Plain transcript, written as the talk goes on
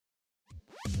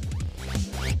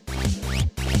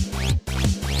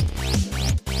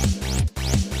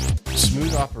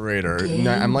operator.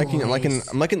 No, I'm liking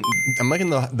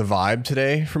the vibe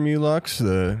today from you, Lux.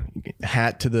 The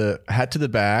hat to the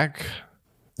back.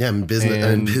 Yeah, I'm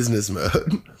in business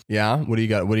mode. Yeah, what do you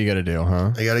got? What do you got to do,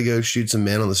 huh? I got to go shoot some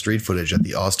man on the street footage at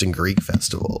the Austin Greek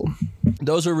Festival.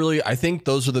 I think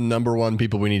those are the number one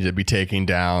people we need to be taking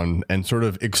down and sort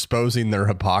of exposing their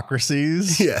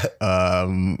hypocrisies. Yeah.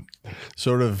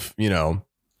 Sort of,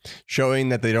 showing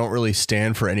that they don't really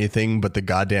stand for anything but the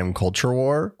goddamn culture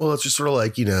war. Well, it's just sort of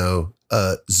like,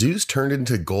 Zeus turned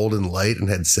into golden light and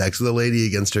had sex with a lady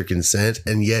against her consent,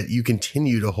 and yet you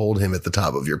continue to hold him at the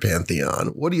top of your pantheon.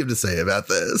 What do you have to say about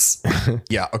this?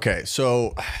 Yeah. Okay.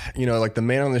 So, like the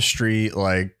man on the street,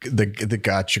 like the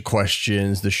gotcha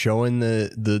questions, the showing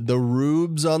the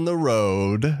rubes on the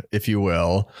road, if you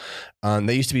will.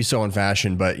 They used to be so in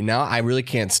fashion, but now I really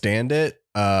can't stand it.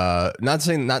 Not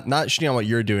saying not shitting on what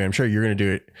you're doing. I'm sure you're going to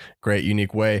do it great,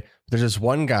 unique way. There's this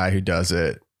one guy who does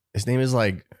it. His name is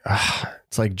like,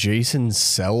 it's like Jason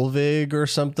Selvig or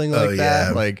something like that.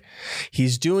 Yeah. Like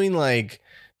he's doing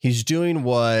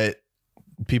what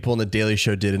people in the Daily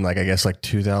Show did in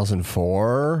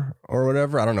 2004 or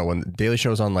whatever. I don't know when the Daily Show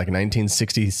was on,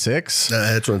 1966.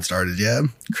 That's when it started. Yeah.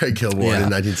 Craig Kilborn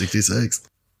in 1966.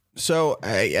 So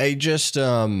I just,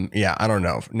 I don't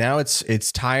know. Now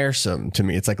it's tiresome to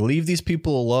me. It's like, leave these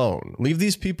people alone. Leave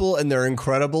these people and their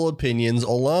incredible opinions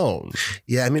alone.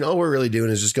 Yeah. I mean, all we're really doing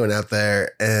is just going out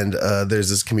there and there's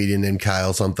this comedian named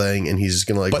Kyle something, and he's just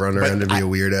going to run around and be a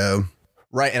weirdo.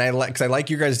 Right. And I like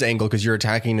your guys' angle because you're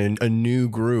attacking a new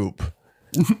group.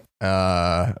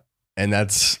 And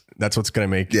that's what's going to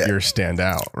make yours stand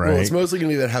out, right? Well, it's mostly going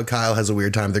to be about how Kyle has a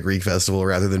weird time at the Greek festival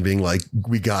rather than being like,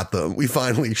 we got them. We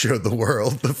finally showed the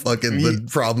world the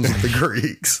problems with the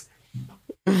Greeks.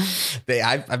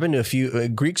 I've been to a few.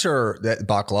 Greeks are that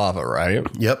baklava, right?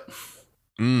 Yep.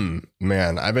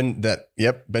 Man, I've been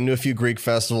to a few Greek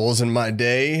festivals in my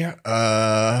day.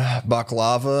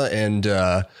 Baklava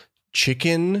and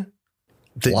chicken.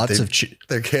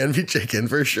 There can be chicken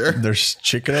for sure. There's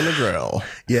chicken on the grill.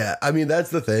 Yeah. I mean, that's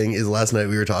the thing is last night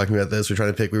we were talking about this. We're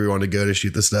trying to pick where we wanted to go to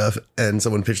shoot the stuff. And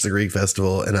someone pitched the Greek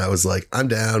festival and I was like, I'm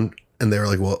down. And they were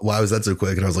like, well, why was that so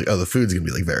quick? And I was like, oh, the food's going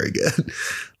to be very good.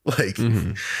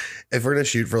 If we're going to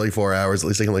shoot for 4 hours, at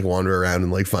least I can wander around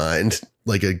and find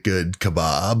a good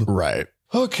kebab. Right.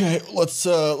 Okay, let's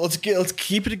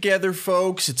keep it together,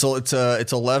 folks. It's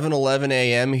 11:11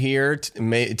 a.m. here.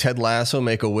 Ted Lasso,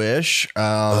 make a wish.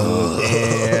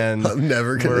 And I'm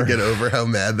never gonna get over how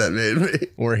mad that made me.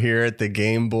 We're here at the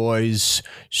Game Boys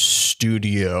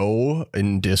studio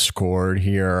in Discord.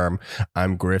 Here,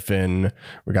 I'm Griffin.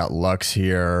 We got Lux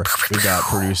here. We got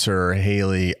producer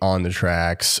Haley on the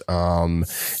tracks. And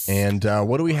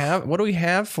what do we have? What do we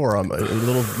have for them?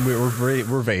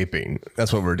 We're vaping.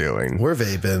 That's what we're doing. We're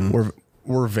vaping.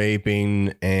 We're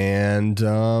vaping, and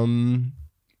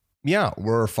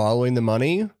we're following the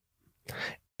money,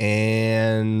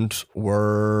 and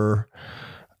we're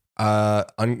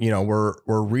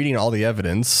reading all the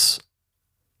evidence,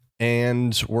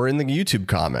 and we're in the YouTube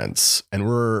comments, and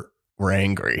we're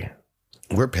angry.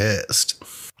 We're pissed.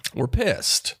 We're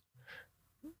pissed.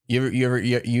 Have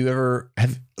you ever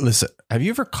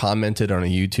commented on a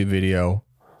YouTube video?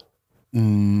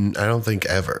 I don't think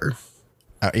ever.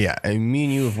 And me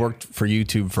and you have worked for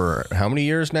YouTube for how many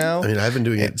years now? I mean, I've been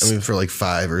doing it for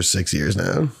 5 or 6 years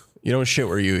now. You don't shit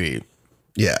where you eat.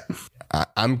 Yeah.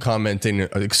 I'm commenting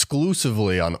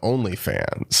exclusively on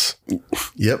OnlyFans.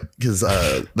 Yep. Because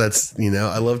that's,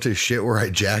 I love to shit where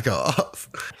I jack off.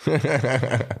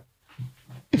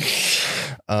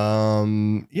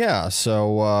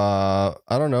 So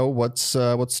I don't know what's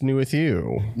new with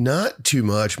you. Not too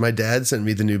much. My dad sent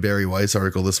me the new Barry Weiss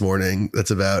article this morning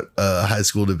that's about high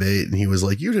school debate, and he was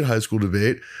like, you did high school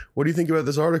debate, what do you think about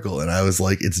this article? And I was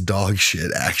like, it's dog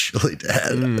shit, actually,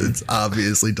 Dad. It's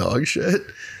obviously dog shit.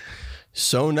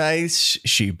 So nice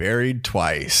she buried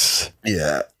twice.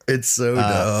 Yeah, it's so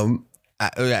dumb.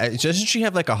 Doesn't she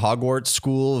have a Hogwarts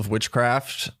school of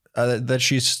witchcraft that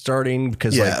she's starting?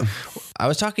 Because I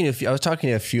was talking to a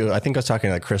few. I think I was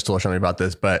talking to Crystal or something about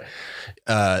this, but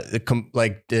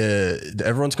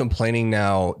everyone's complaining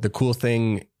now. The cool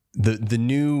thing, the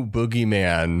new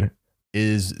boogeyman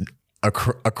is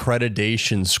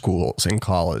accreditation schools and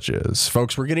colleges.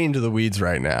 Folks, we're getting into the weeds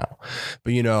right now,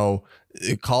 but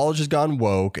college has gone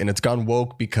woke, and it's gone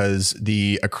woke because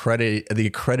the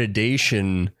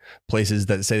accreditation places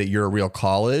that say that you're a real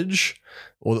college.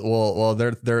 Well,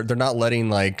 they're not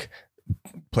letting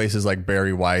places like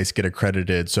Barry Weiss get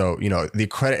accredited. So, the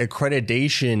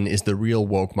accreditation is the real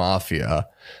woke mafia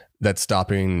that's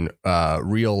stopping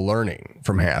real learning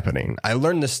from happening. I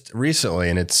learned this recently,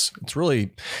 and it's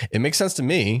really, it makes sense to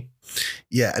me.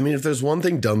 Yeah, I mean, if there's one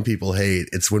thing dumb people hate,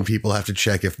 it's when people have to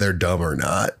check if they're dumb or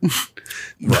not.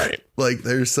 Right. Like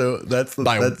that's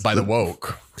the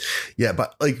woke. Yeah,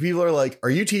 but like people are like, "Are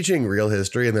you teaching real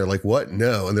history?" And they're like, "What?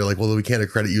 No." And they're like, "Well, we can't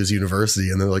accredit you as a university."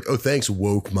 And they're like, "Oh, thanks,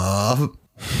 woke mob."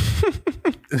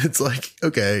 And it's like,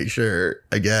 okay, sure,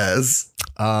 I guess.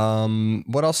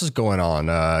 What else is going on?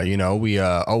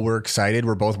 We're excited.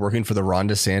 We're both working for the Ron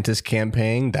DeSantis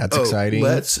campaign. That's exciting.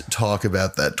 Let's talk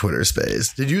about that Twitter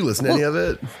space. Did you listen to any of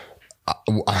it?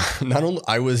 Not only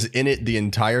I was in it the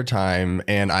entire time,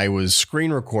 and I was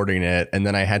screen recording it, and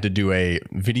then I had to do a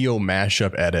video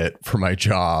mashup edit for my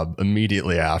job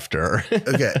immediately after.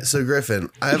 Okay, so Griffin,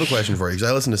 I have a question for you because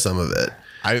I listened to some of it.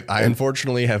 I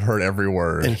unfortunately have heard every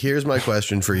word. And here's my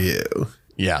question for you.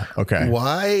 Yeah. Okay.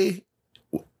 Why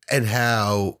and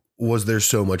how was there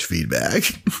so much feedback?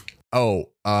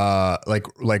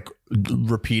 Like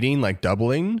repeating, like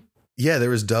doubling. Yeah,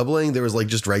 there was doubling. There was like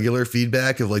just regular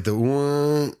feedback of like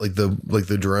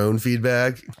the drone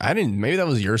feedback. Maybe that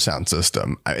was your sound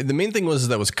system. The main thing was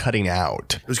that was cutting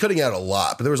out. It was cutting out a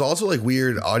lot, but there was also like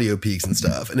weird audio peaks and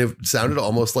stuff. And it sounded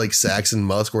almost like Sax and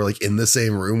Musk were like in the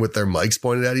same room with their mics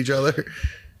pointed at each other.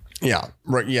 Yeah.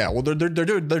 Right. Yeah. Well, they're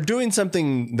doing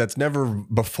something that's never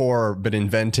before been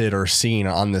invented or seen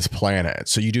on this planet.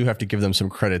 So you do have to give them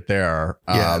some credit there.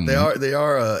 Yeah, they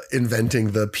are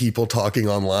inventing the people talking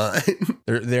online.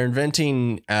 they're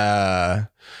inventing, they're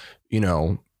kind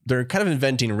of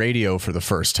inventing radio for the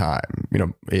first time.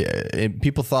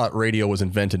 People thought radio was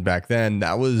invented back then.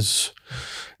 That was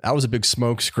a big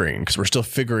smoke screen because we're still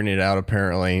figuring it out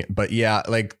apparently. But yeah,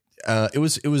 like it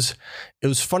was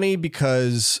funny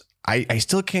because I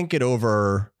still can't get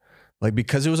over, like,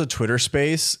 because it was a Twitter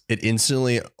space, it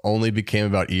instantly only became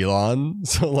about Elon.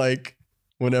 So like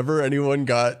whenever anyone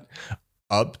got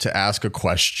up to ask a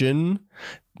question,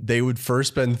 they would first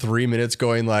spend 3 minutes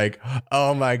going like,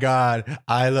 "Oh my God,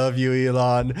 I love you,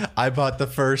 Elon. I bought the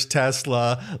first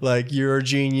Tesla. Like, you're a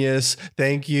genius.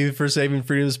 Thank you for saving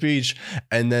freedom of speech."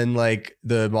 And then like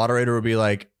the moderator would be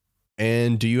like,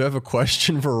 "And do you have a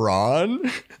question for Ron?"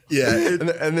 Yeah.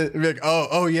 and then be like,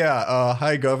 oh yeah.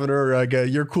 Hi, Governor.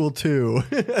 You're cool too.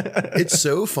 It's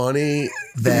so funny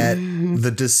that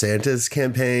the DeSantis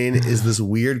campaign is this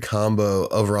weird combo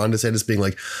of Ron DeSantis being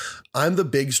like, "I'm the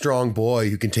big, strong boy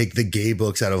who can take the gay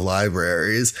books out of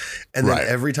libraries." And then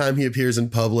every time he appears in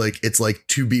public, it's like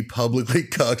to be publicly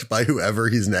cucked by whoever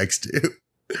he's next to.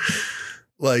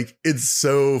 Like, it's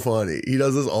so funny. He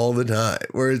does this all the time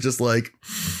where it's just like,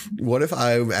 what if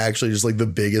I'm actually just like the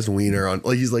biggest wiener on,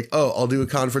 like, he's like, "Oh, I'll do a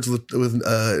conference with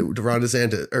Ron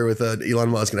DeSantis or with Elon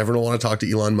Musk, and everyone will want to talk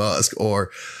to Elon Musk," or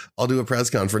 "I'll do a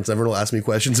press conference. Everyone will ask me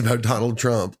questions about Donald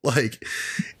Trump." Like,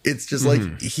 it's just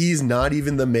like, he's not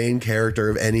even the main character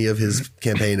of any of his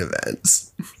campaign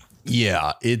events.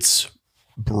 Yeah, it's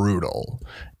brutal.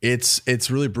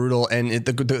 It's really brutal. And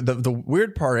the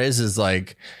weird part is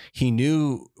like, he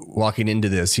knew walking into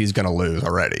this, he's going to lose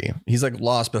already. He's like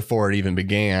lost before it even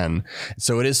began.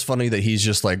 So it is funny that he's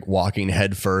just like walking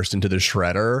headfirst into the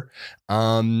shredder.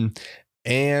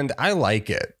 And I like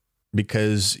it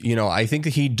because, I think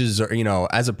that he deserves,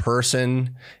 as a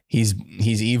person, he's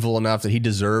evil enough that he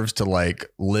deserves to like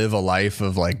live a life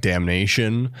of like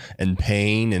damnation and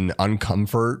pain and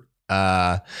uncomfort.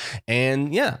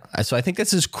 And yeah, so I think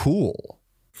this is cool,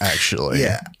 actually.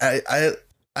 Yeah,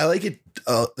 I like it.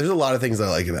 There's a lot of things I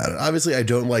like about it. Obviously, I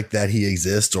don't like that he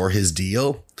exists or his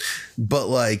deal, but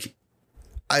like,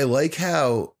 I like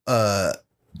how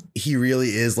he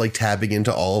really is like tapping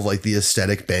into all of like the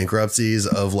aesthetic bankruptcies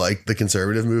of like the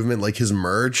conservative movement. Like, his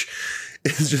merch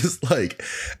is just like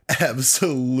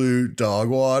absolute dog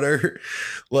water.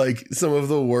 Like, some of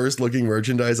the worst looking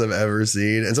merchandise I've ever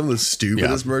seen and some of the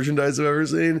stupidest merchandise I've ever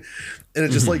seen. And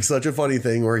it's just like such a funny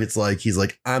thing where it's like, he's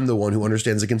like, "I'm the one who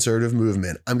understands the conservative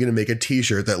movement. I'm going to make a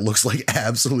t-shirt that looks like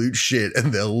absolute shit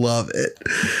and they'll love it."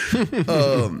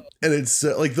 And it's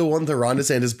like the one, the Ron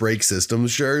DeSantis break systems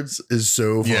shirts is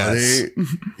so funny. Yes.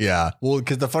 Yeah. Well,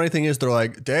 because the funny thing is they're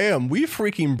like, "Damn, we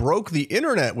freaking broke the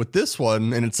internet with this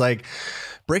one." And it's like,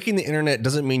 breaking the internet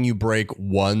doesn't mean you break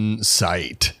one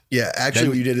site. Yeah, actually,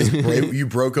 what you did is you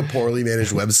broke a poorly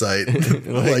managed website,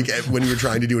 like when you're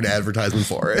trying to do an advertisement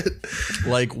for it.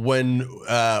 Like, when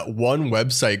one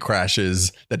website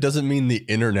crashes, that doesn't mean the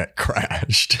internet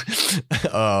crashed.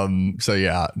 So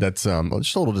yeah, that's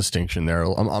just a little distinction there.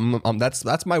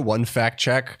 That's my one fact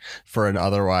check for an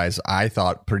otherwise I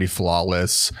thought pretty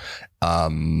flawless,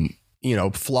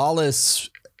 flawless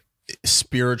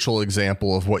spiritual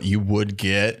example of what you would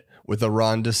get with a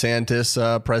Ron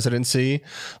DeSantis presidency.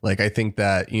 Like, I think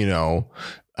that, you know,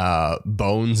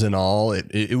 bones and all,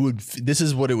 it would, this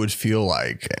is what it would feel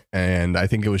like. And I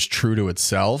think it was true to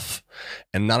itself.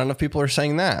 And not enough people are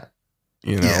saying that,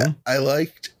 you know? Yeah, I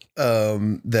liked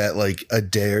that like a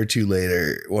day or two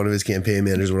later, one of his campaign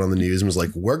managers went on the news and was like,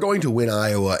 we're going to win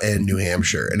Iowa and New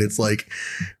Hampshire. And it's like,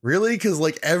 really? Because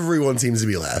like everyone seems to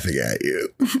be laughing at you.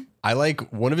 I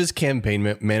like one of his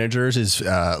campaign managers is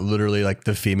literally like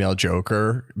the female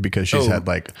Joker because she's had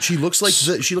like she looks like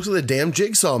the damn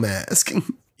Jigsaw mask.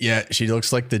 Yeah, she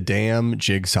looks like the damn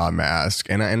Jigsaw mask,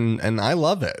 and I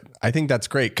love it. I think that's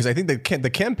great because I think the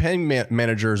campaign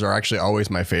managers are actually always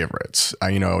my favorites.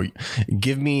 You know,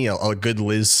 give me a good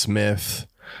Liz Smith,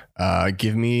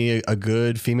 give me a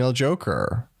good female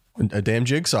Joker, a damn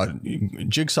Jigsaw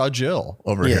Jill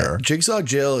over here. Jigsaw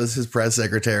Jill is his press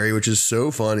secretary, which is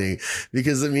so funny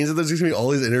because it means that there's going to be all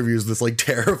these interviews with this like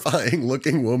terrifying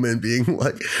looking woman being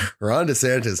like, Ron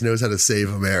DeSantis knows how to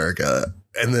save America.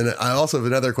 And then I also have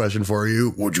another question for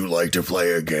you. Would you like to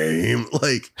play a game?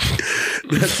 Like,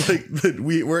 that's like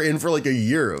we're in for like a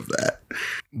year of that.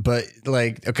 But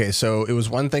like, okay, so it was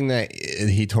one thing that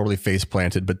he totally face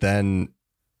planted, but then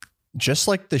just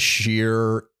like the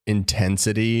sheer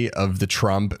intensity of the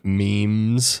Trump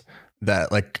memes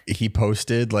that like he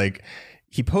posted like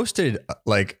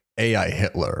AI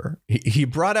Hitler. He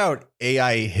brought out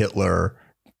AI Hitler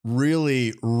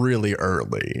really, really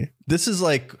early. This is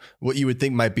like what you would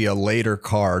think might be a later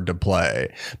card to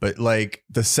play. But like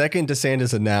the second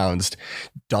DeSantis announced,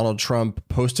 Donald Trump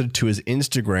posted to his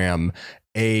Instagram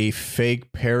a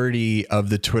fake parody of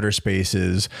the Twitter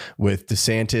Spaces with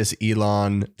DeSantis,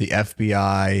 Elon, the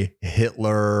FBI,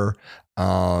 Hitler.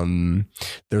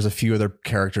 There's a few other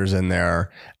characters in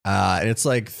there. And it's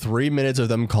like 3 minutes of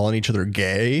them calling each other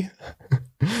gay.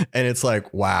 And it's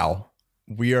like, wow,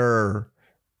 we are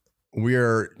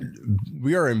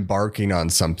embarking on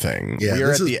something. Yeah, we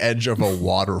are at the edge of a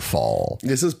waterfall.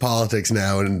 This is politics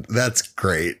now, and that's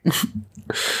great.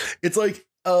 It's like,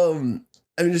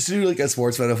 I mean, just to do like a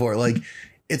sports metaphor, like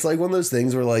it's like one of those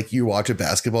things where like you watch a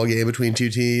basketball game between two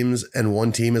teams and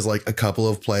one team is like a couple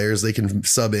of players they can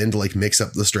sub in to like mix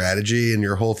up the strategy. And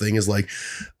your whole thing is like,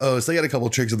 oh, so they got a couple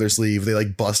tricks up their sleeve. They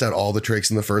like bust out all the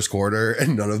tricks in the first quarter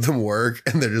and none of them work.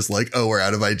 And they're just like, oh, we're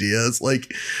out of ideas.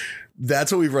 Like,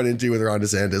 that's what we've run into with Ron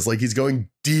DeSantis. Like he's going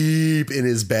deep in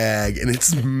his bag and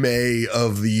it's May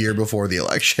of the year before the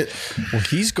election. Well,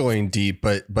 he's going deep,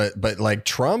 but like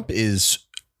Trump is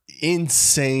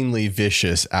insanely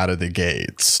vicious out of the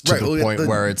gates to the point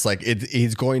where it's like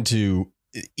he's going to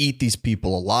eat these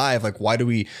people alive. Like, why do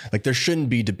we like there shouldn't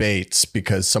be debates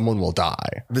because someone will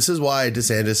die. This is why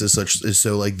DeSantis is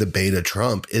so like the beta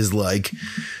Trump is like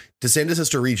DeSantis has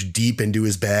to reach deep into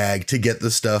his bag to get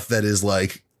the stuff that is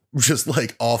like just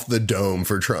like off the dome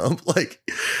for Trump. Like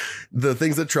the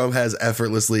things that Trump has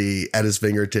effortlessly at his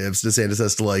fingertips, DeSantis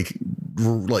has to like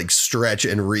stretch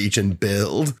and reach and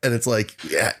build. And it's like,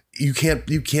 yeah, you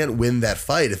can't win that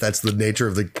fight if that's the nature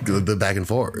of the back and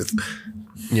forth.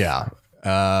 Yeah.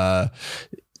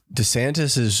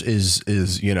 DeSantis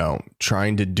is, you know,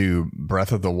 trying to do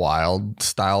Breath of the Wild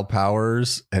style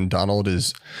powers, and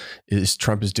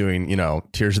Trump is doing, you know,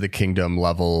 Tears of the Kingdom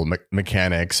level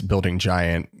mechanics, building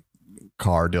giant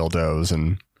car dildos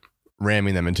and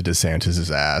ramming them into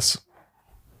DeSantis's ass.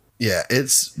 Yeah,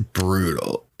 it's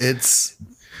brutal. It's,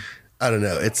 I don't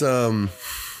know. It's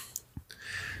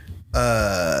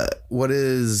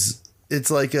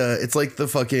it's like the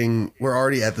fucking, we're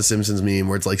already at the Simpsons meme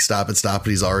where it's like, stop it,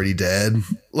 he's already dead.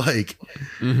 Like,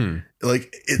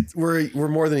 like we're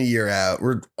more than a year out.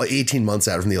 We're like 18 months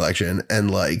out from the election. And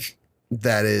like,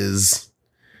 that's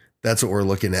what we're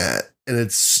looking at. And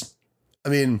it's, I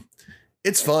mean,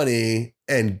 it's funny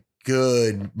and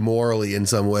good morally in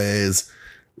some ways,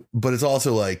 but it's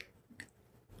also like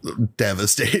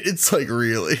devastating. It's like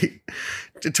really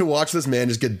to watch this man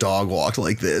just get dog walked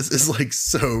like this is like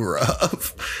so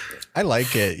rough. I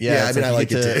like it. Yeah, I mean, I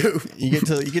like it too. You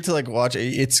get to like watch it.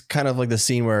 It's kind of like the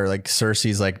scene where like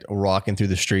Cersei's like walking through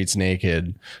the streets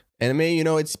naked. And I mean, you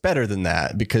know, it's better than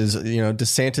that because, you know,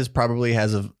 DeSantis probably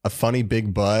has a funny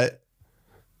big butt.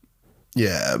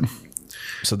 Yeah.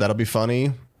 So that'll be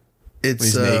funny.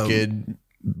 He's naked,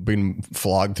 being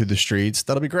flogged through the streets.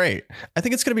 That'll be great. I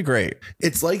think it's going to be great.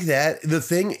 It's like that. The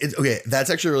thing is, okay, that's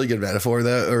actually a really good metaphor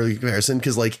though, or comparison.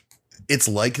 Cause like, it's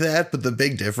like that, but the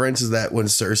big difference is that when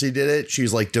Cersei did it,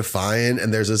 she's like defiant,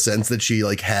 and there's a sense that she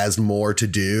like has more to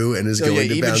do and is going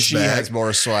to bounce she back. Has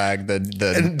more swag than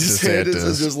and DeSantis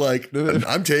is just like,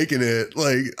 I'm taking it.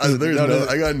 Like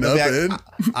I got nothing.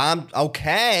 I'm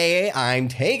okay. I'm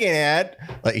taking it.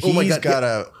 Like he's got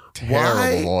a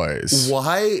terrible voice.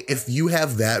 Why, if you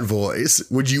have that voice,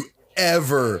 would you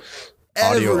ever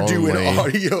Audio do only. an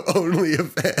audio only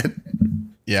event?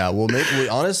 Yeah, well, maybe,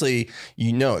 honestly,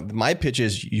 my pitch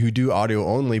is you do audio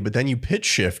only, but then you pitch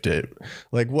shift it.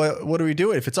 Like, what do we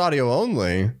do if it's audio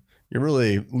only? You're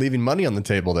really leaving money on the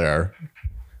table there.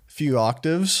 A few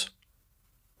octaves.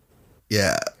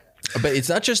 Yeah. But it's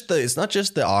not just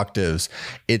the octaves.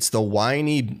 It's the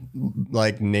whiny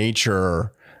like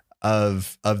nature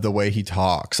of the way he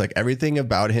talks. Like everything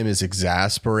about him is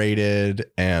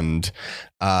exasperated and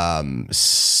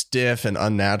stiff and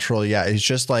unnatural. Yeah, he's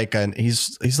just like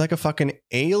he's like a fucking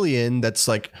alien that's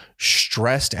like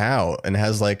stressed out and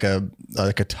has like a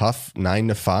tough 9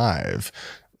 to 5.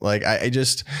 Like I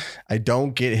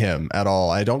don't get him at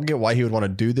all. I don't get why he would want to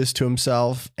do this to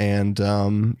himself. And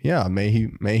yeah, may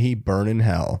he burn in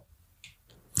hell.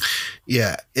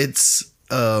 Yeah, it's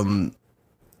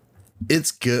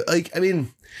good. Like, I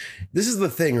mean, this is the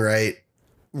thing, right?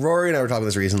 Rory and I were talking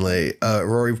this recently.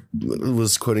 Rory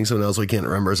was quoting someone else we can't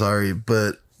remember, sorry,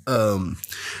 but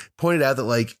pointed out that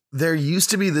like there used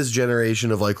to be this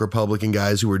generation of like Republican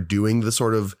guys who were doing the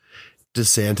sort of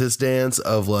DeSantis dance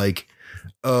of like,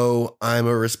 oh, I'm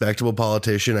a respectable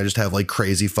politician. I just have like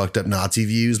crazy fucked up Nazi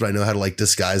views, but I know how to like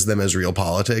disguise them as real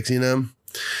politics, you know?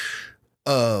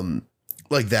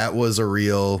 Like that was a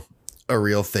real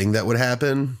thing that would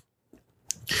happen.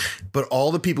 But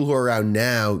all the people who are around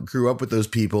now grew up with those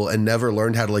people and never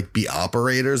learned how to like be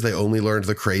operators. They only learned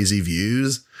the crazy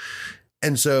views.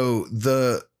 And so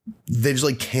they just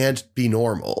like can't be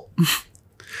normal.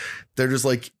 They're just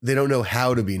like, they don't know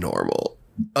how to be normal.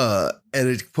 And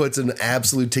it puts an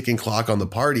absolute ticking clock on the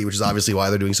party, which is obviously why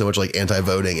they're doing so much like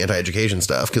anti-voting, anti-education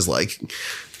stuff. Cause like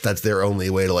that's their only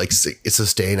way to like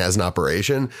sustain as an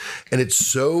operation. And it's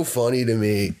so funny to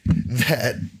me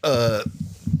that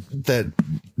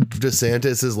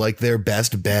DeSantis is like their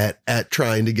best bet at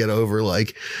trying to get over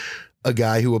like a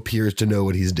guy who appears to know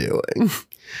what he's doing.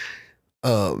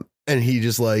 And he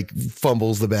just like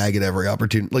fumbles the bag at every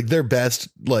opportunity. Like their best,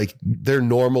 like their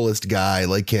normalist guy,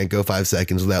 like can't go 5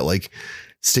 seconds without like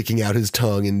sticking out his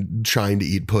tongue and trying to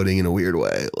eat pudding in a weird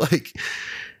way. Like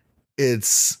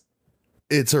it's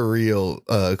a real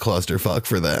clusterfuck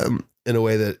for them in a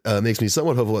way that makes me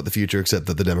somewhat hopeful about the future, except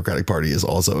that the Democratic Party is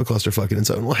also a clusterfuck in its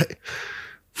own way.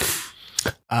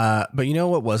 But you know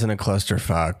what wasn't a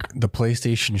clusterfuck? The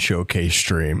PlayStation Showcase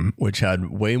stream, which had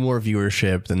way more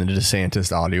viewership than the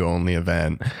DeSantis audio only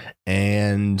event.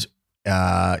 And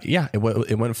yeah, it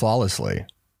went flawlessly.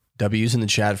 W's in the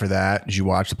chat for that. Did you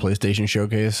watch the PlayStation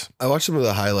Showcase? I watched some of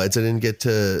the highlights. I didn't get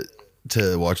to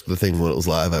watch the thing when it was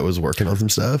live. I was working on some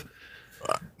stuff.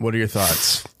 What are your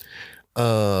thoughts?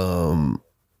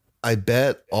 I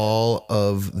bet all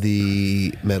of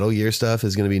the Metal Gear stuff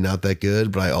is going to be not that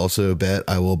good, but I also bet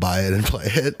I will buy it and play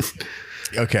it.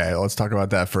 Okay, let's talk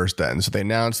about that first then. So they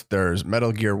announced there's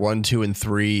Metal Gear 1, 2, and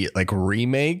 3 like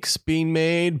remakes being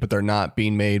made, but they're not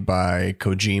being made by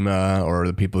Kojima or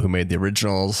the people who made the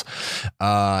originals.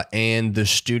 And the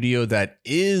studio that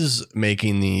is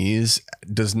making these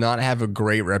does not have a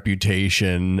great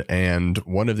reputation. And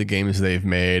one of the games they've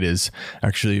made is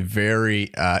actually very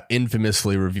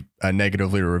infamously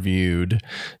negatively reviewed.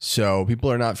 So people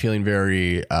are not feeling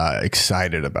very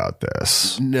excited about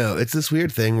this. No, it's this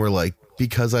weird thing where like,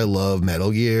 because I love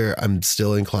Metal Gear, I'm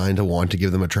still inclined to want to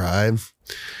give them a try.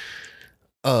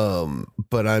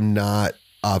 But I'm not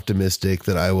optimistic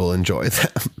that I will enjoy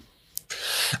them.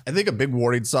 I think a big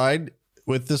warning sign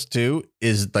with this too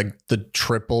is like the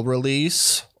triple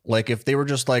release. Like if they were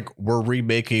just like, we're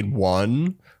remaking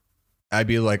one, I'd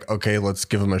be like, okay, let's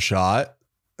give them a shot.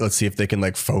 Let's see if they can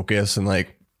like focus and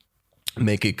like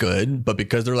make it good. But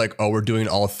because they're like, oh, we're doing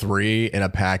all three in a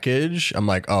package, I'm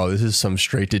like, oh, this is some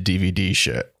straight to DVD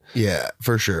shit. Yeah,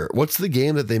 for sure. What's the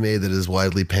game that they made that is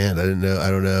widely panned? I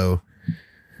don't know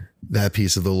that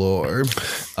piece of the lore.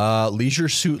 Leisure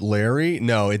Suit Larry?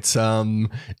 No, it's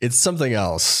something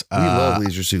else. We love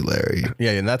Leisure Suit Larry.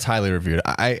 Yeah, and that's highly reviewed.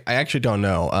 I actually don't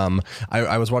know.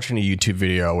 I was watching a YouTube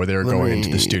video where they were going into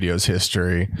the studio's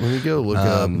history. Let me go look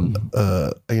up.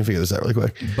 I can figure this out really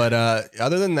quick. But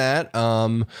other than that,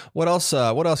 what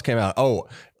else came out? Oh,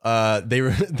 they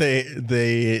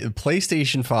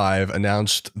PlayStation 5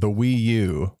 announced the Wii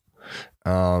U.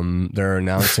 They're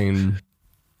announcing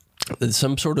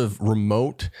some sort of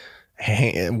remote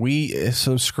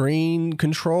some screen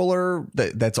controller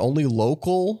that's only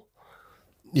local.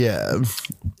 Yeah,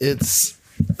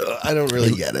 I don't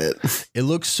really get it. It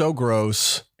looks so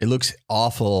gross. It looks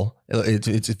awful.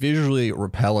 It's visually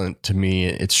repellent to me.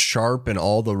 It's sharp in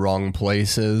all the wrong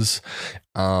places.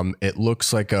 It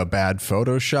looks like a bad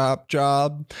Photoshop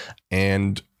job.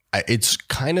 And it's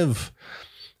kind of,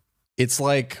 it's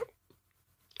like,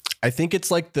 I think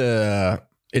it's like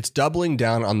it's doubling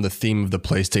down on the theme of the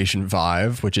PlayStation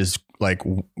 5, which is like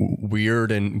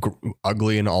weird and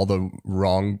ugly in all the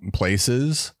wrong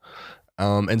places.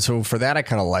 And so for that, I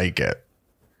kind of like it.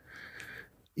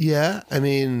 Yeah. I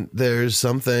mean, there's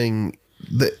something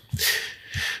that,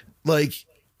 like,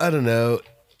 I don't know,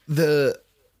 there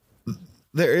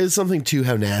is something to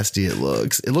how nasty it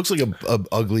looks. It looks like a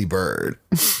ugly bird.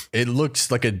 It looks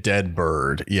like a dead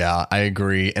bird. Yeah, I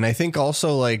agree. And I think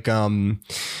also like,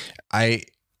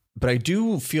 but I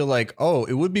do feel like, oh,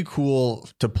 it would be cool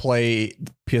to play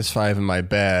PS5 in my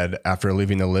bed after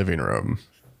leaving the living room.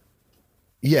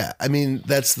 Yeah. I mean,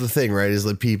 that's the thing, right? Is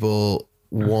that people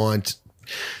want,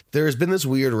 there's been this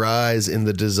weird rise in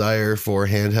the desire for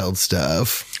handheld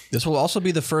stuff. This will also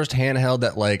be the first handheld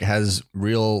that like has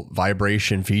real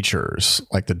vibration features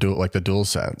like the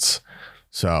DualSense.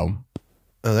 So,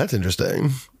 oh, that's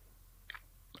interesting.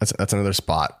 That's another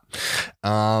spot.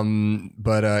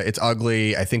 But it's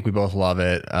ugly. I think we both love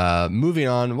it. Moving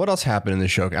on. What else happened in the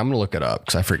show? I'm going to look it up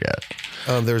because I forget.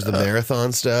 There's the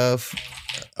marathon stuff.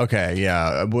 Okay.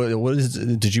 Yeah.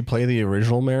 Did you play the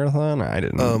original marathon? I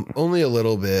didn't. Only a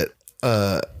little bit.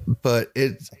 But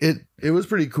it was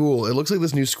pretty cool. It looks like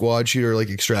this new squad shooter,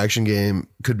 like extraction game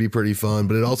could be pretty fun,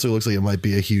 but it also looks like it might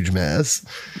be a huge mess.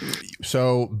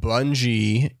 So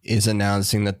Bungie is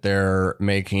announcing that they're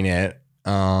making it.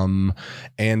 And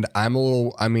I'm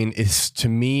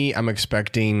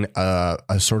expecting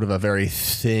a sort of a very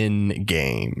thin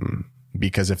game,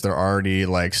 because if they're already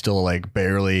like still like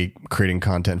barely creating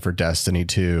content for Destiny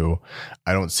 2,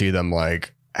 I don't see them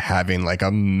like having like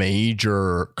a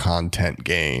major content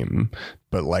game,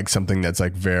 but like something that's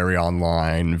like very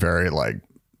online, very like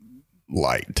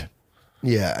light.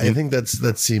 Yeah, I think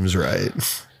that seems right.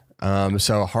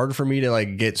 So hard for me to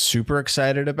like get super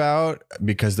excited about,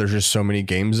 because there's just so many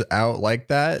games out like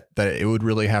that it would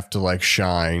really have to like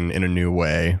shine in a new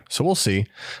way. So we'll see.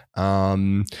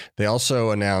 They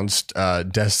also announced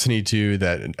Destiny 2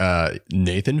 that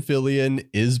Nathan Fillion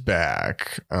is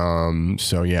back.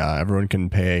 So yeah, everyone can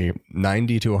pay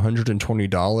 $90 to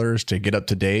 $120 to get up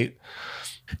to date.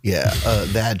 Yeah,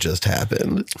 that just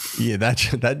happened. Yeah,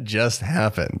 that just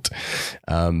happened.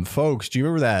 Folks, do you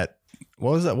remember that?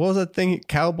 What was that thing?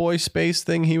 Cowboy space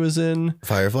thing he was in?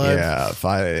 Firefly? Yeah,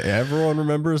 everyone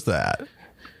remembers that.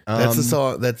 That's the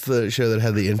song. That's the show that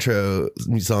had the intro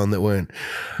song that went,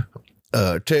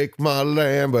 take my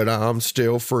land, but I'm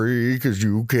still free, because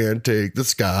you can't take the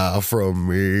sky from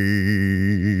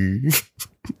me.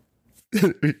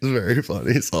 It's a very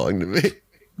funny song to me.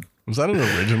 Was that an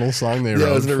original song they wrote?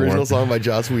 Yeah, it was an original song by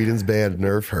Joss Whedon's band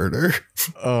Nerf Herder.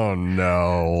 Oh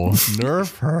no.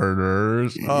 Nerf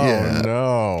Herders. Oh yeah.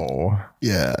 No.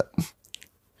 Yeah.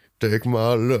 Take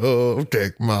my love,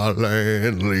 take my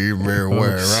land, leave me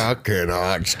where I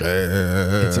cannot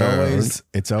stand.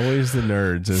 It's always the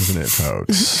nerds, isn't it,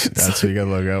 folks? That's what you gotta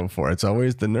look out for. It's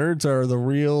always the nerds are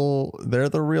they're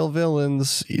the real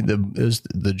villains.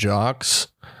 The jocks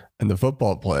and the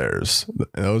football players,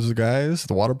 those guys,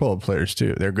 the water polo players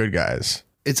too. They're good guys.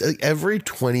 It's like every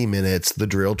 20 minutes, the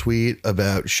drill tweet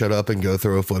about shut up and go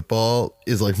throw a football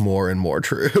is like more and more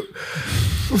true.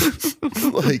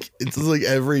 Like, it's like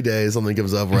every day something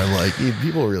comes up where I'm like,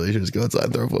 people really should just go outside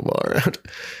and throw a football around.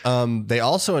 They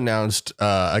also announced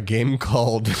a game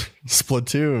called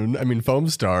Splatoon. Foam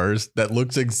Stars, that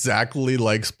looks exactly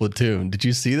like Splatoon. Did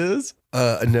you see this?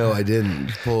 No, I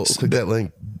didn't. Click that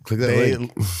link.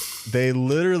 They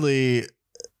literally,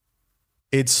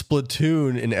 it's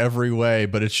Splatoon in every way,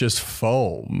 but it's just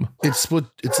foam. It's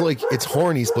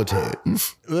horny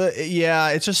Splatoon. Yeah,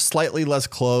 it's just slightly less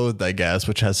clothed, I guess,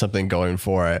 which has something going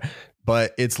for it.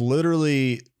 But it's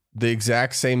literally the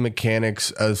exact same mechanics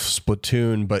as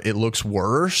Splatoon, but it looks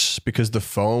worse because the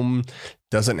foam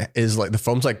the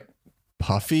foam's like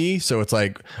puffy, so it's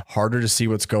like harder to see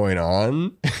what's going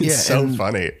on. It's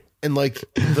funny. And like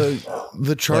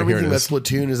the charming thing about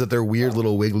Splatoon is that they're weird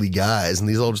little wiggly guys, and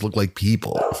these all just look like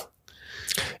people.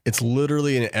 It's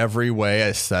literally in every way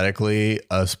aesthetically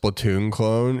a Splatoon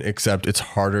clone, except it's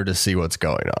harder to see what's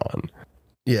going on.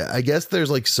 Yeah, I guess there's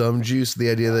like some juice to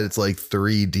the idea that it's like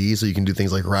 3D, so you can do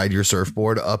things like ride your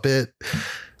surfboard up it.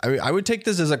 I would take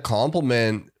this as a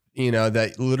compliment,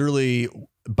 that literally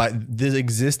by the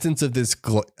existence of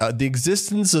the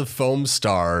existence of foam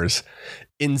stars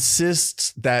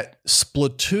insists that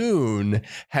Splatoon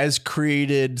has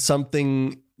created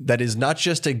something that is not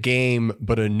just a game,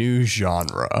 but a new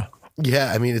genre.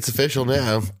 Yeah, it's official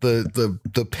now.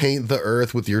 The paint the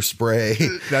earth with your spray.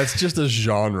 That's just a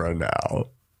genre now.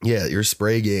 Yeah, your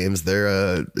spray games,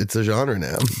 it's a genre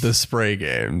now. The spray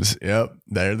games. Yep.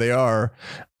 There they are.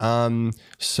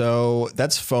 So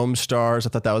that's Foam Stars. I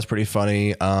thought that was pretty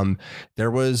funny.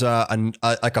 There was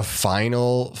like a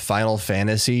Final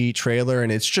Fantasy trailer,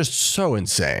 and it's just so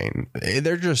insane.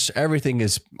 They're just, everything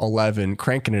is 11,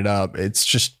 cranking it up.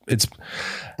 It's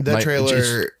that trailer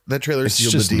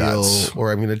sealed the deal, nuts.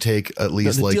 or I'm going to take at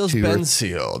least the like deal's two. Been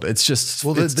sealed. It's just,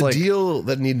 well, the deal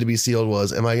that needed to be sealed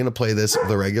was, am I going to play this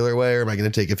the regular way, or am I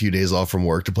going to take a few days off from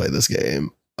work to play this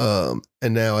game? And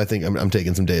now I think I'm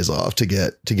taking some days off to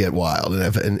get wild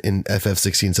in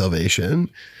FF16 Salvation.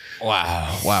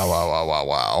 Wow.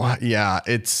 Yeah,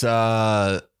 it's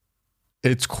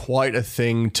quite a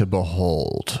thing to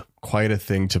behold.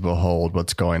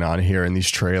 What's going on here in these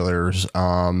trailers.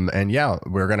 And yeah,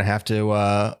 we're going to have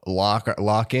to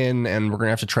lock in, and we're going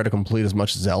to have to try to complete as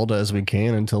much Zelda as we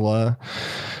can until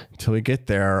we get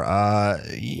there.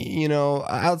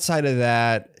 Outside of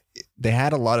that, they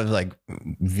had a lot of like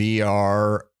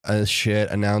VR shit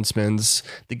announcements.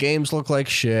 The games look like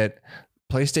shit.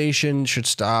 PlayStation should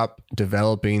stop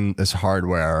developing this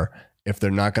hardware if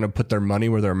they're not going to put their money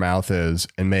where their mouth is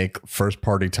and make first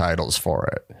party titles for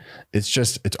it. It's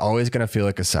always going to feel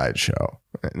like a sideshow.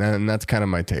 And that's kind of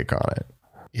my take on it.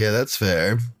 Yeah, that's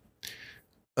fair.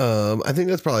 I think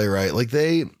that's probably right. Like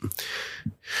they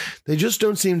just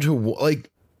don't seem to want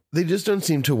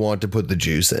to put the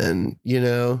juice in,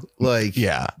 like,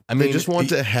 yeah, I mean, they just want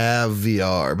to have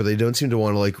VR, but they don't seem to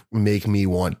want to like make me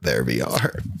want their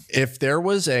VR. If there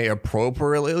was a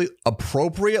appropriately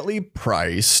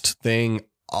priced thing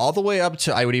all the way up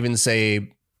to, I would even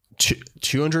say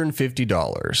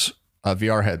 $250, a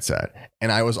VR headset.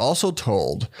 And I was also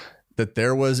told that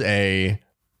there was a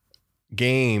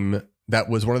game that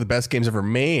was one of the best games ever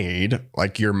made,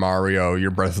 like your Mario,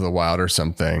 your Breath of the Wild or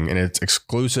something, and it's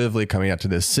exclusively coming out to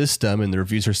this system, and the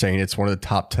reviews are saying it's one of the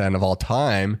top 10 of all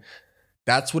time.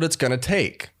 That's what it's going to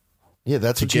take. Yeah,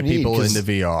 that's what you need to get people into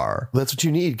VR. That's what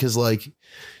you need, because like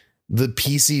the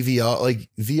PC VR, like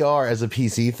VR as a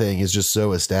PC thing is just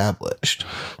so established.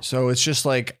 So it's just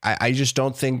like, I just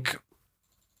don't think...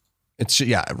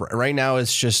 right now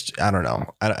it's just, I don't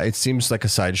know. It seems like a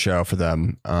sideshow for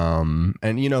them. And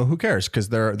who cares? Because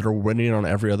they're winning on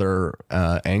every other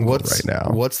angle right now.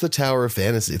 What's the Tower of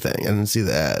Fantasy thing? I didn't see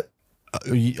that.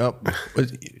 Did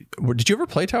you ever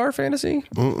play Tower Fantasy?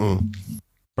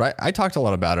 But I talked a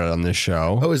lot about it on this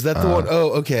show. Oh, is that the one?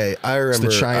 Oh, okay. I remember.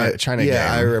 It's the China game.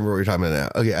 Yeah, I remember what you're talking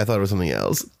about now. Okay, I thought it was something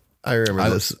else. I remember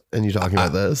this, and you talking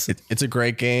about this. It's a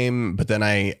great game, but then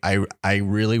I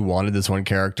really wanted this one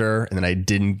character, and then I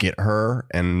didn't get her,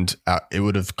 and it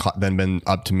would have then been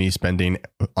up to me spending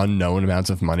unknown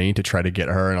amounts of money to try to get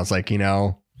her, and I was like,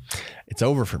 it's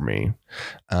over for me.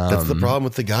 That's the problem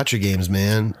with the gacha games,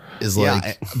 man.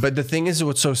 But the thing is,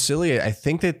 what's so silly, I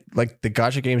think that like the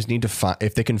gacha games need to find,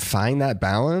 if they can find that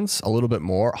balance a little bit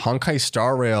more. Honkai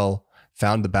Star Rail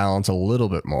found the balance a little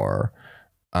bit more.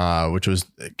 Which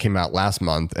came out last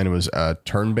month, and it was a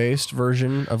turn-based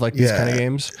version of like these kind of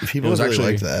games. People really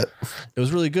like that. It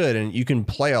was really good, and you can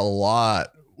play a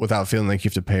lot without feeling like you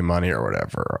have to pay money or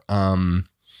whatever.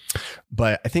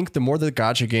 But I think the more the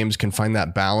gacha games can find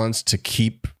that balance to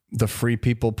keep the free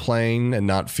people playing and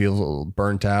not feel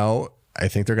burnt out, I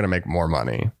think they're going to make more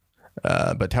money.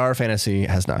 But Tower Fantasy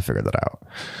has not figured that out.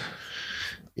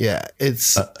 Yeah,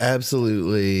 it's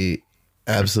absolutely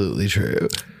true.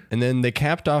 And then they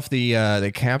capped off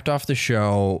the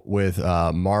show with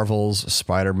Marvel's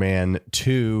Spider-Man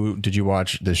 2. Did you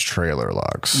watch this trailer,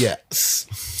 Lux?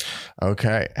 Yes.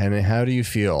 Okay. And how do you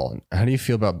feel? How do you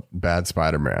feel about bad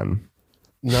Spider-Man?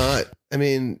 I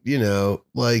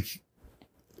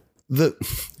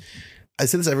say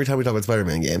this every time we talk about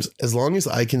Spider-Man games. As long as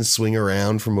I can swing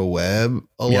around from a web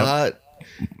a lot,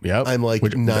 I'm like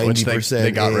 90%.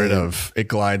 They got rid of it.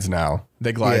 Glides now.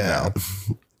 They glide now.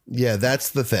 Yeah,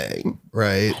 that's the thing,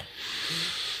 right?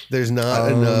 There's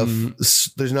not enough.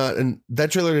 That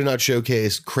trailer did not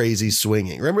showcase crazy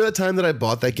swinging. Remember that time that I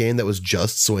bought that game that was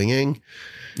just swinging?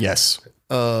 Yes.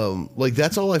 Like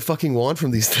that's all I fucking want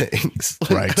from these things.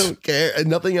 Like, right. I don't care.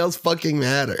 Nothing else fucking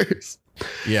matters.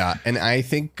 Yeah, and I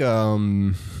think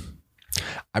I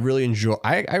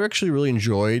actually really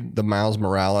enjoyed the Miles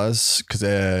Morales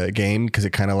game because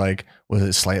it kind of like was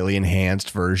a slightly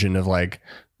enhanced version of like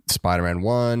Spider-Man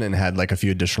 1 and had like a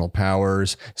few additional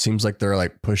powers. Seems like they're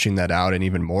like pushing that out in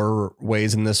even more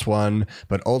ways in this one,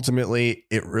 but ultimately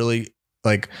it really,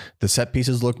 like, the set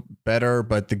pieces look better,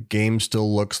 but the game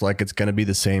still looks like it's going to be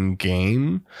the same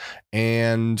game.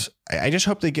 And I just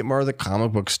hope they get more of the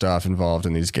comic book stuff involved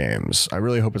in these games. I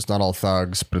really hope it's not all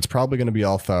thugs, but it's probably going to be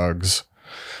all thugs.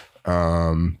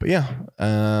 But yeah,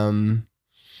 I'm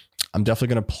definitely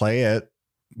gonna play it,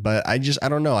 but I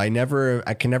don't know. I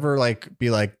can never like be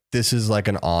like, this is like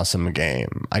an awesome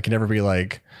game. I can never be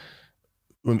like,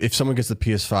 if someone gets the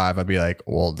PS5, I'd be like,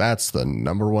 well, that's the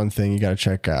number one thing you got to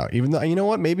check out. Even though, you know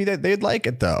what, maybe they'd like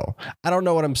it though. I don't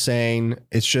know what I'm saying.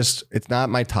 It's not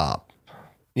my top.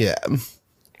 Yeah.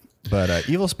 But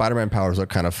evil Spider-Man powers look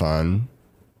kind of fun.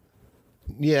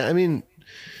 Yeah, I mean,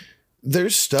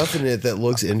 there's stuff in it that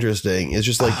looks interesting. It's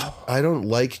just like, I don't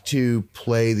like to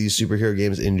play these superhero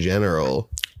games in general.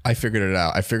 I figured it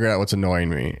out. I figured out what's annoying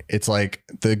me. It's like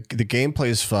the gameplay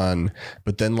is fun,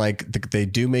 but then like they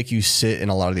do make you sit in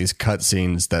a lot of these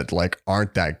cutscenes that like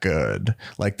aren't that good.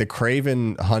 Like the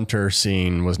Craven Hunter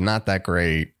scene was not that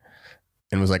great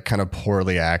and was like kind of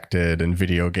poorly acted and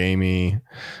video gamey.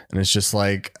 And it's just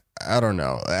like, I don't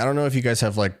know. I don't know if you guys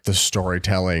have like the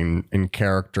storytelling and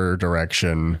character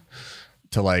direction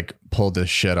to like pull this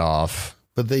shit off.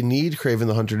 But they need Kraven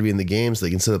the Hunter to be in the game so they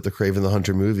can set up the Kraven the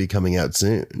Hunter movie coming out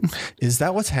soon. Is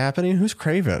that what's happening? Who's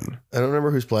Kraven? I don't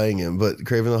remember who's playing him, but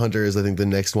Kraven the Hunter is, I think, the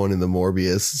next one in the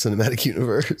Morbius cinematic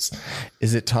universe.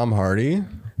 Is it Tom Hardy?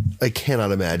 I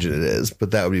cannot imagine it is,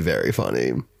 but that would be very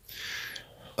funny.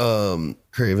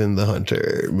 Kraven the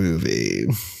Hunter movie.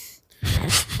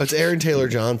 It's Aaron Taylor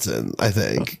Johnson, I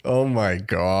think. Oh my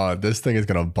God. This thing is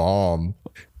going to bomb.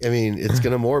 I mean, it's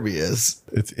going to Morbius.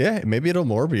 Maybe it'll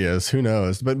Morbius. Who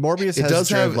knows? But Morbius it does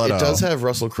have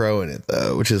Russell Crowe in it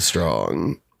though, which is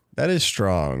strong. That is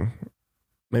strong.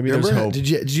 Maybe Remember, there's hope.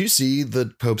 Did you see the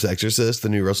Pope's Exorcist, the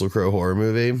new Russell Crowe horror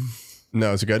movie?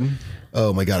 No, is it good?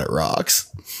 Oh my God, it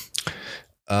rocks.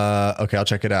 Okay, I'll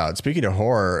check it out. Speaking of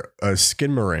horror,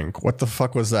 Skinamarink. What the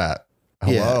fuck was that?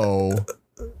 Hello. Yeah.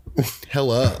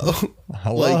 Hello.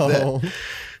 Hello. Like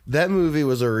that movie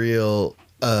was a real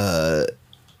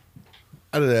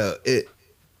I don't know.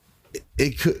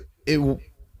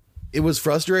 It was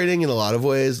frustrating in a lot of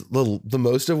ways. The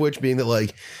most of which being that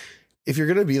like, if you're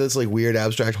gonna be this like weird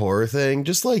abstract horror thing,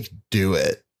 just like do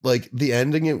it. Like the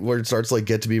ending where it starts to like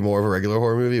get to be more of a regular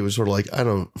horror movie, it was sort of like, I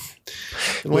don't.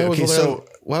 Why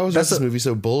was this movie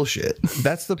so bullshit?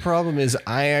 That's the problem. Is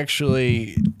I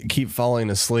actually keep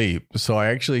falling asleep, so I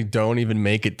actually don't even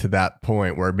make it to that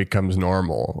point where it becomes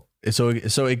normal. So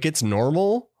it gets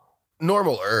normal.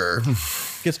 Normaler.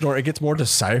 It gets more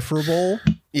decipherable.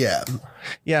 Yeah.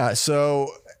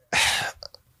 So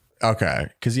okay,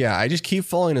 because I just keep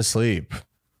falling asleep.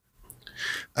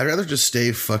 I'd rather just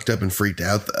stay fucked up and freaked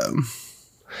out though.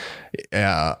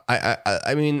 Yeah,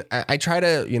 I mean, I try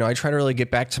to really get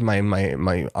back to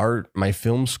my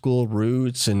film school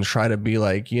roots and try to be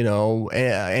like,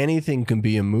 anything can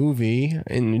be a movie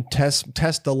and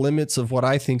test the limits of what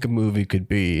I think a movie could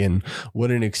be and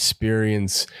what an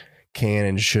experience can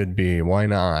and should be. Why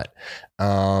not?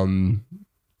 But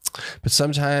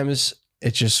sometimes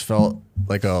it just felt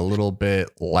like a little bit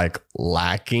like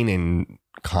lacking in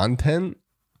content.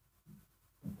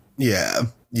 Yeah.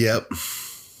 Yep.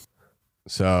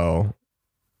 So,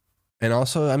 and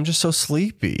also I'm just so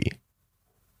sleepy.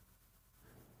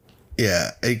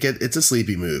 Yeah, it's a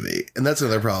sleepy movie, and that's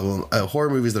another problem.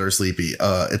 Horror movies that are sleepy,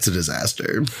 it's a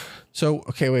disaster. So,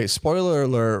 okay, wait. Spoiler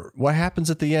alert! What happens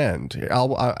at the end?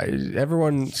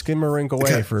 Everyone Skinamarink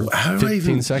away for 15 how do I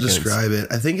even seconds. Describe it?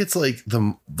 I think it's like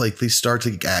they start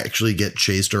to actually get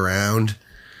chased around.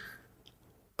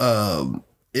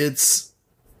 It's.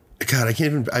 God,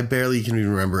 I barely can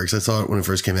even remember because I saw it when it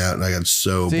first came out and I got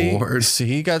so bored. See,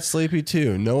 he got sleepy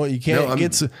too. No, you can't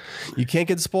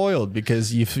get spoiled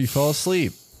because you fall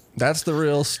asleep. That's the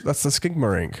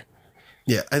Skinamarink.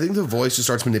 Yeah, I think the voice just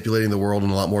starts manipulating the world in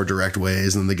a lot more direct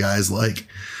ways, and the guy's like,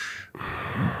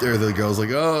 or the girl's like,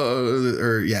 oh,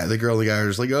 or yeah, the girl and the guy are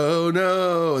just like, oh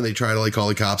no, and they try to like call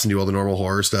the cops and do all the normal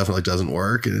horror stuff, and it doesn't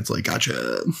work, and it's like,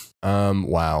 gotcha.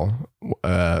 Wow.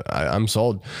 I'm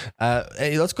sold.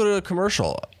 Hey, let's go to a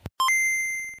commercial.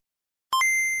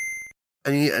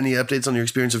 Any updates on your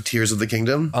experience of Tears of the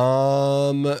Kingdom?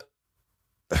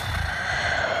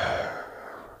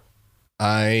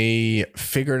 I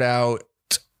figured out,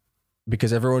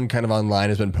 because everyone kind of online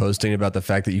has been posting about the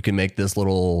fact that you can make this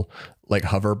little like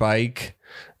hover bike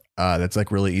that's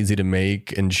like really easy to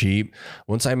make and cheap.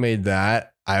 Once I made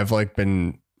that, I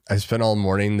spent all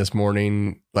morning this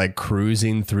morning like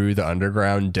cruising through the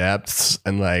underground depths,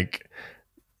 and like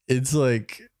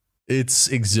it's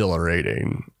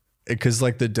exhilarating because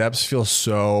like the depths feel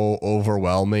so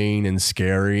overwhelming and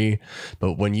scary,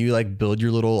 but when you like build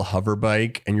your little hover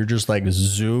bike and you're just like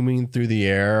zooming through the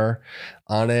air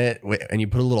on it, and you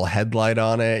put a little headlight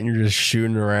on it and you're just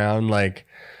shooting around, like,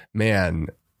 man,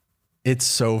 it's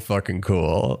so fucking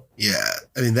cool. Yeah.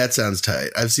 I mean, that sounds tight.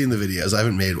 I've seen the videos. I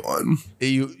haven't made one.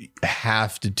 You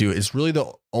have to do it. It's really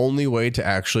the only way to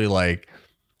actually like,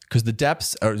 because the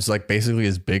depths are just like basically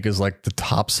as big as like the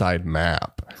top side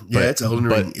map. Yeah, it's Elden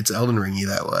Ring. It's Elden Ringy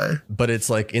that way. But it's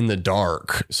like in the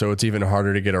dark, so it's even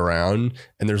harder to get around.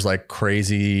 And there's like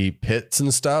crazy pits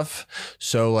and stuff.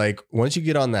 So like once you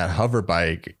get on that hover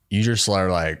bike, you just are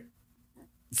like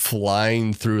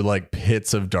flying through like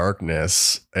pits of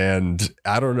darkness. And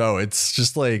I don't know. It's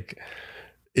just like,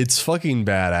 it's fucking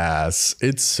badass.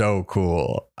 It's so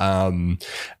cool. Once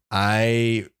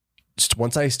I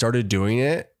started doing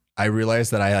it, I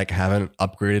realized that I like haven't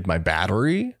upgraded my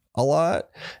battery a lot,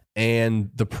 and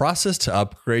the process to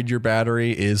upgrade your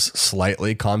battery is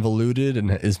slightly convoluted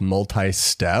and is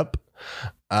multi-step.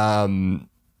 And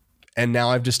now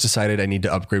I've just decided I need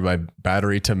to upgrade my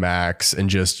battery to max and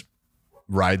just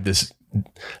ride this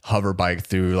hover bike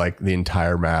through like the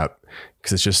entire map,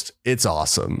 because it's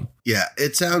awesome. Yeah,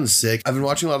 it sounds sick. I've been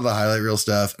watching a lot of the highlight reel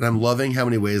stuff, and I'm loving how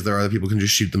many ways there are that people can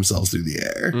just shoot themselves through the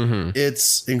air. Mm-hmm.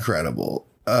 It's incredible.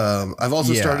 I've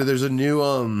also started, there's a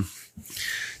new,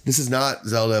 this is not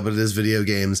Zelda, but it is video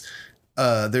games.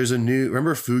 There's a new,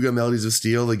 remember Fuga Melodies of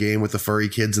Steel, the game with the furry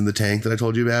kids in the tank that I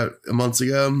told you about months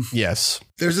ago? Yes.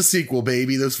 There's a sequel,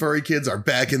 baby. Those furry kids are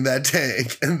back in that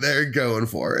tank and they're going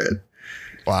for it.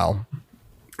 Wow.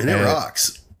 And it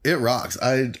rocks. It rocks.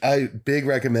 I big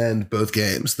recommend both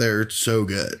games. They're so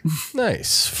good.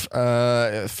 Nice.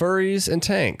 Furries and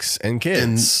tanks and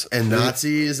kids and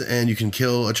Nazis, and you can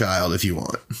kill a child if you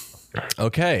want.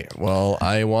 Okay. Well,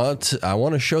 I want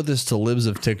to show this to libs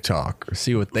of TikTok,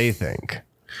 see what they think.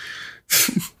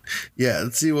 Yeah,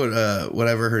 let's see what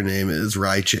whatever her name is,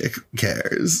 Raichik,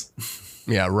 cares.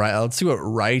 Yeah, right. Let's see what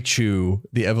Raichu,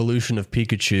 the evolution of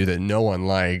Pikachu that no one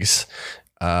likes.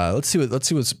 Let's see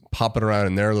what's popping around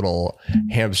in their little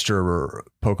hamster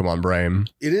Pokemon brain.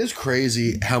 It is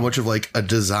crazy how much of like a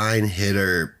design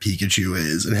hitter Pikachu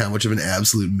is and how much of an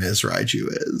absolute miss Raichu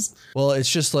is. Well,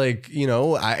 it's just like, you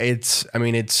know, it's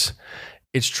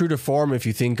true to form if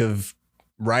you think of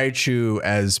Raichu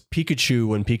as Pikachu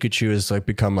when Pikachu has like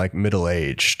become like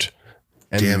middle-aged.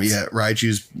 And damn, yeah,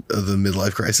 Raichu's the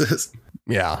midlife crisis.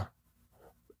 Yeah,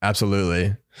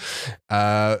 absolutely.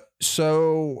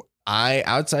 So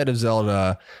outside of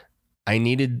Zelda, I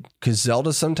needed, because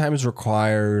Zelda sometimes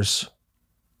requires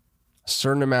a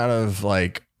certain amount of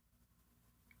like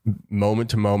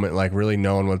moment to moment, like really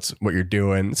knowing what you're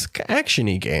doing. It's an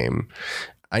action-y game.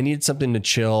 I needed something to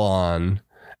chill on.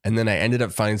 And then I ended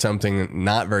up finding something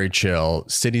not very chill,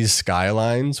 Cities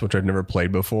Skylines, which I've never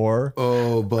played before.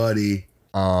 Oh, buddy.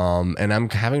 And I'm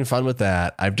having fun with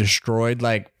that. I've destroyed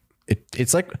like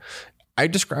it's like, I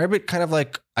describe it kind of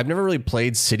like, I've never really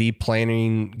played city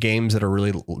planning games that are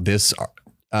really this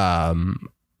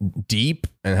deep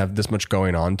and have this much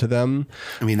going on to them.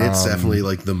 I mean, it's definitely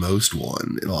like the most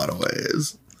one in a lot of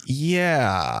ways.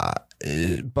 Yeah.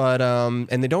 But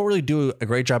and they don't really do a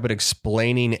great job at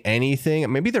explaining anything.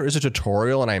 Maybe there is a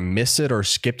tutorial and I miss it or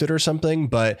skipped it or something,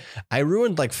 but I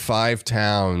ruined like 5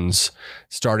 towns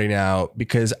starting out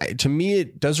because to me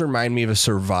it does remind me of a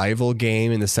survival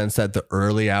game in the sense that the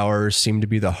early hours seem to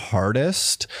be the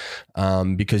hardest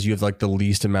because you have like the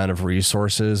least amount of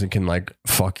resources and can like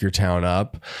fuck your town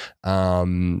up.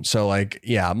 So like,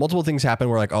 yeah, multiple things happen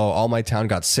where like, oh, all my town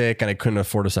got sick and I couldn't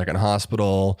afford a second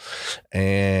hospital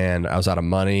and I was out of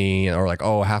money, or like,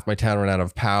 oh, half my town ran out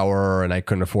of power and I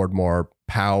couldn't afford more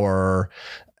power,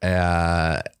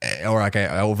 or like I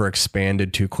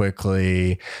overexpanded too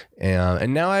quickly,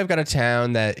 and now I've got a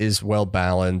town that is well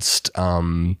balanced,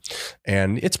 and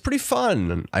it's pretty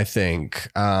fun, I think.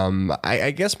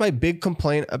 I guess my big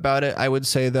complaint about it, I would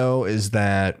say though, is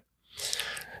that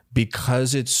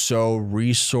because it's so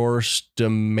resource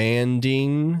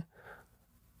demanding,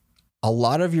 a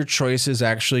lot of your choices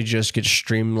actually just get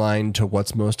streamlined to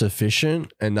what's most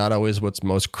efficient and not always what's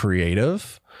most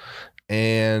creative.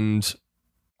 And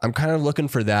I'm kind of looking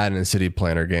for that in a city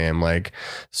planner game. Like,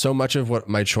 so much of what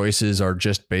my choices are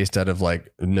just based out of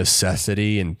like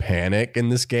necessity and panic in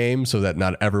this game so that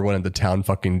not everyone in the town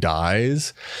fucking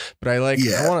dies. But I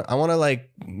want to like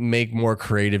make more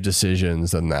creative decisions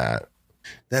than that.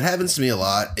 That happens to me a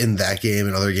lot in that game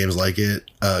and other games like it.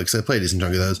 Cause I play a decent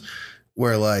chunk of those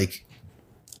where like,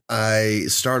 I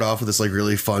start off with this like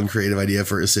really fun creative idea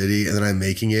for a city and then I'm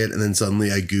making it and then suddenly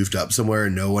I goofed up somewhere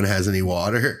and no one has any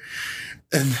water.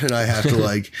 And then I have to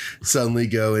like suddenly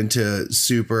go into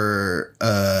super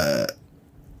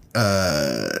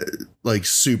like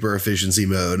super efficiency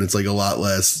mode. And it's like a lot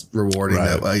less rewarding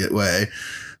that way.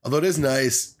 Although it is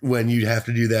nice when you have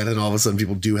to do that and all of a sudden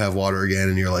people do have water again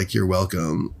and you're like, you're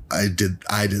welcome. I did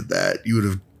that. You would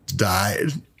have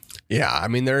died. Yeah, I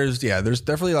mean, there's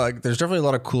definitely a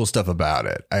lot of cool stuff about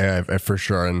it, I for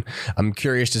sure, and I'm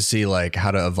curious to see like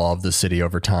how to evolve the city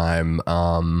over time.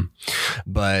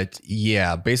 But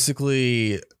yeah,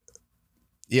 basically,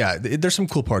 yeah, there's some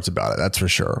cool parts about it. That's for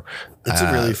sure. It's a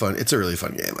really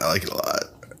fun game. I like it a lot.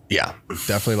 Yeah,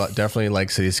 definitely like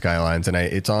City Skylines, and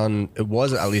it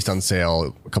was at least on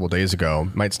sale a couple days ago.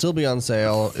 Might still be on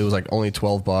sale. It was like only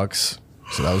 $12.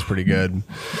 So that was pretty good.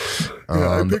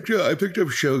 Yeah, I picked up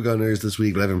Showgunners this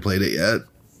week, but I haven't played it yet.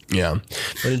 Yeah.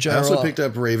 But in general, I also picked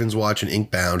up Raven's Watch and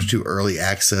Inkbound, 2 early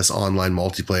access online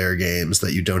multiplayer games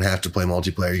that you don't have to play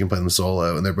multiplayer. You can play them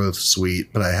solo, and they're both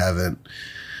sweet, but I haven't,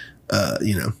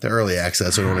 they're early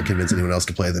access, so I don't want to convince anyone else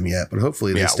to play them yet, but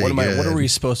hopefully they stay good. What are we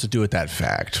supposed to do with that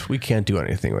fact? We can't do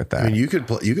anything with that. I mean, you could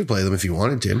play them if you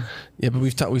wanted to. Yeah, but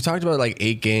we've talked about like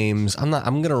 8 games. I'm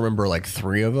going to remember like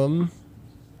 3 of them.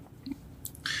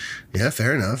 Yeah,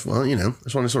 fair enough. Well, I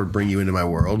just want to sort of bring you into my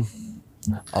world.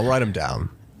 I'll write them down.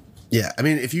 Yeah, I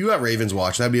mean, if you got Raven's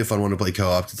Watch, that'd be a fun one to play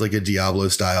co-op. It's like a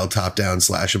Diablo-style top-down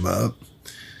slash 'em up.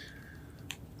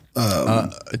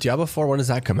 Diablo 4, when does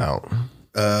that come out?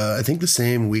 I think the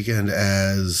same weekend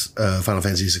as Final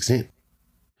Fantasy 16.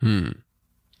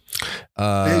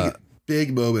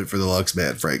 Big moment for the Lux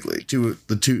man, frankly. Two of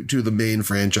the main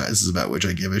franchises about which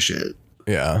I give a shit.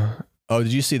 Yeah. Oh,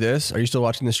 did you see this? Are you still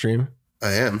watching the stream?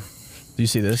 I am. Do you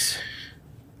see this?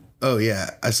 Oh,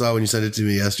 yeah. I saw when you sent it to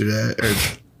me yesterday or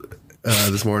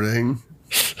this morning.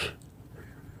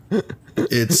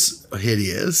 It's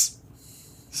hideous.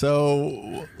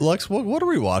 So, Lux, what are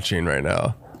we watching right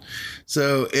now?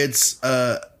 So it's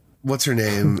what's her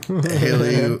name?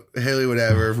 Haley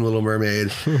whatever from Little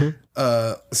Mermaid.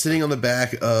 Sitting on the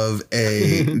back of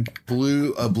a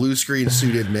blue screen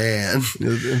suited man,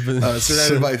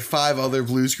 surrounded by 5 other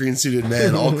blue screen suited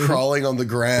men, all crawling on the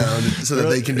ground so that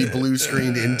they can be blue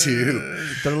screened into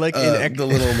they're like the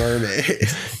Little Mermaid.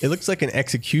 It looks like an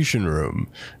execution room.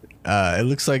 It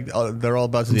looks like they're all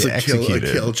about to be executed.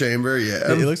 A kill chamber,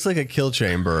 yeah. It looks like a kill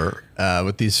chamber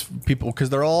with these people because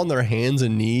they're all on their hands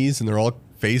and knees and they're all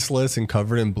faceless and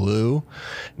covered in blue,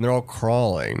 and they're all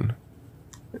crawling.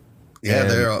 Yeah,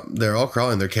 they're all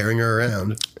crawling. They're carrying her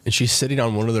around, and she's sitting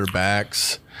on one of their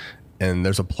backs, and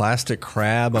there's a plastic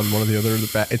crab on one of the other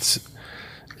back. It's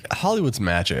Hollywood's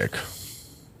magic.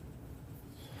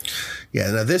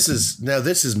 Yeah, now this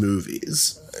is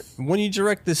movies. When you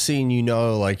direct this scene,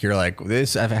 you're like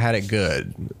this. I've had it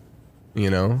good,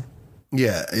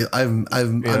 Yeah, I'm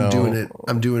doing it.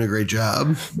 I'm doing a great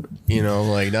job.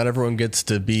 Like not everyone gets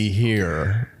to be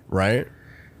here, right?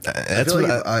 I feel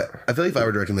like if I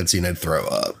were directing that scene, I'd throw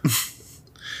up.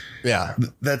 Yeah,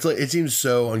 that's like, it seems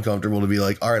so uncomfortable to be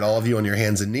like, all right, all of you on your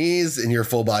hands and knees in your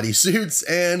full body suits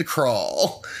and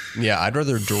crawl. Yeah, I'd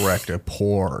rather direct a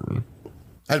porn.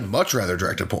 I'd much rather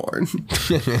direct a porn.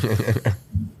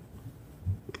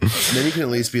 Then you can at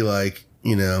least be like,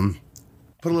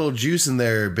 put a little juice in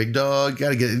there, big dog.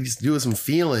 Got to do with some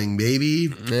feeling,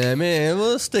 baby. Yeah, man.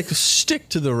 We'll stick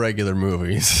to the regular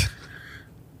movies.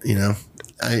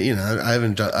 I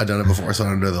haven't done it before, so I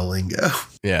don't know the lingo.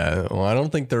 Yeah, well, I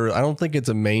don't think it's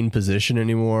a main position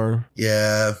anymore.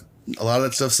 Yeah, a lot of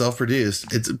that stuff's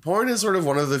self-produced. Porn is sort of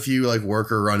one of the few like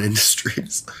worker-run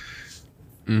industries.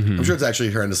 Mm-hmm. I'm sure it's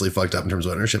actually horrendously fucked up in terms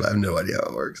of ownership. I have no idea how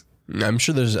it works. I'm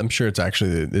sure it's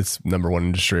 #1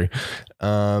 industry.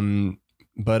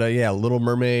 But yeah, Little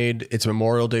Mermaid. It's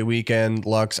Memorial Day weekend.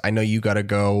 Lux, I know you gotta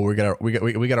go. We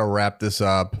gotta wrap this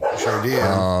up. Sure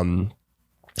do.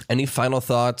 Any final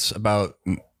thoughts about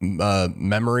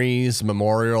memories,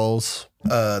 memorials?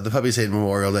 The puppies hate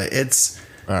Memorial Day. It's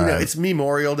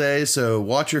Memorial Day, so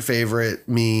watch your favorite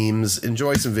memes,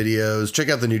 enjoy some videos, check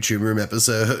out the new Tune Room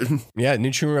episode. Yeah,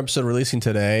 new Tune Room episode releasing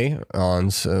today on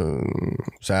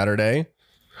Saturday.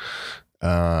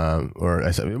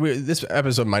 This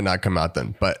episode might not come out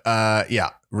then, but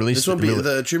release.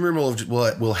 The Tune Room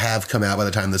will have come out by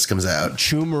the time this comes out.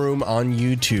 Tune Room on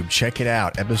YouTube, check it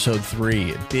out. Episode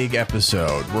 3, big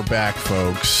episode. We're back,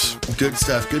 folks. Good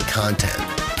stuff, good content.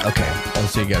 Okay, I'll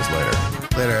see you guys later.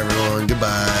 Later, everyone.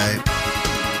 Goodbye.